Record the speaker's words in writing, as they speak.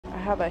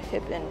have a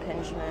hip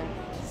impingement,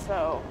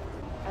 so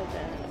I've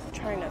been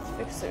trying to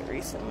fix it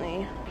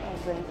recently.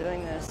 I've been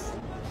doing this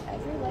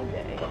every leg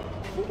day.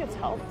 I think it's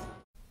helped.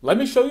 Let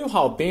me show you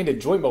how a banded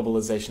joint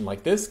mobilization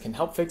like this can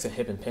help fix a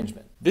hip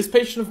impingement. This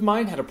patient of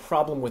mine had a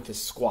problem with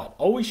his squat,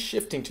 always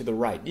shifting to the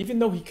right. Even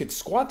though he could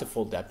squat to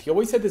full depth, he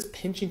always had this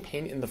pinching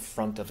pain in the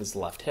front of his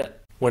left hip.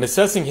 When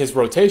assessing his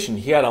rotation,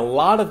 he had a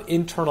lot of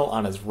internal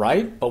on his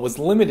right, but was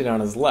limited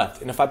on his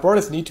left. And if I brought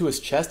his knee to his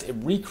chest, it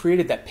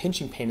recreated that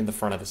pinching pain in the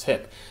front of his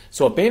hip.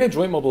 So a banded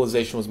joint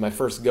mobilization was my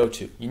first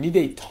go-to. You need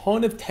a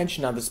ton of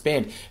tension on this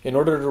band in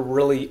order to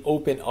really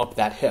open up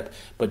that hip,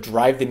 but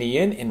drive the knee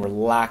in and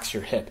relax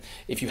your hip.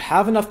 If you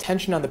have enough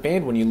tension on the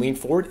band when you lean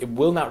forward, it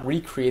will not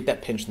recreate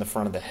that pinch in the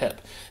front of the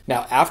hip.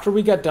 Now, after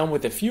we got done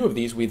with a few of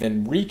these, we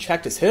then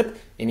rechecked his hip,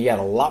 and he had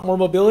a lot more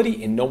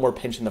mobility and no more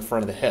pinch in the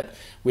front of the hip.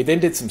 We then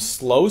did some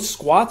slow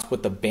squats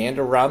with the band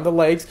around the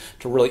legs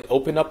to really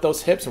open up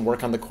those hips and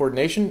work on the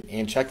coordination.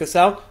 And check this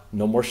out,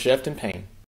 no more shift and pain.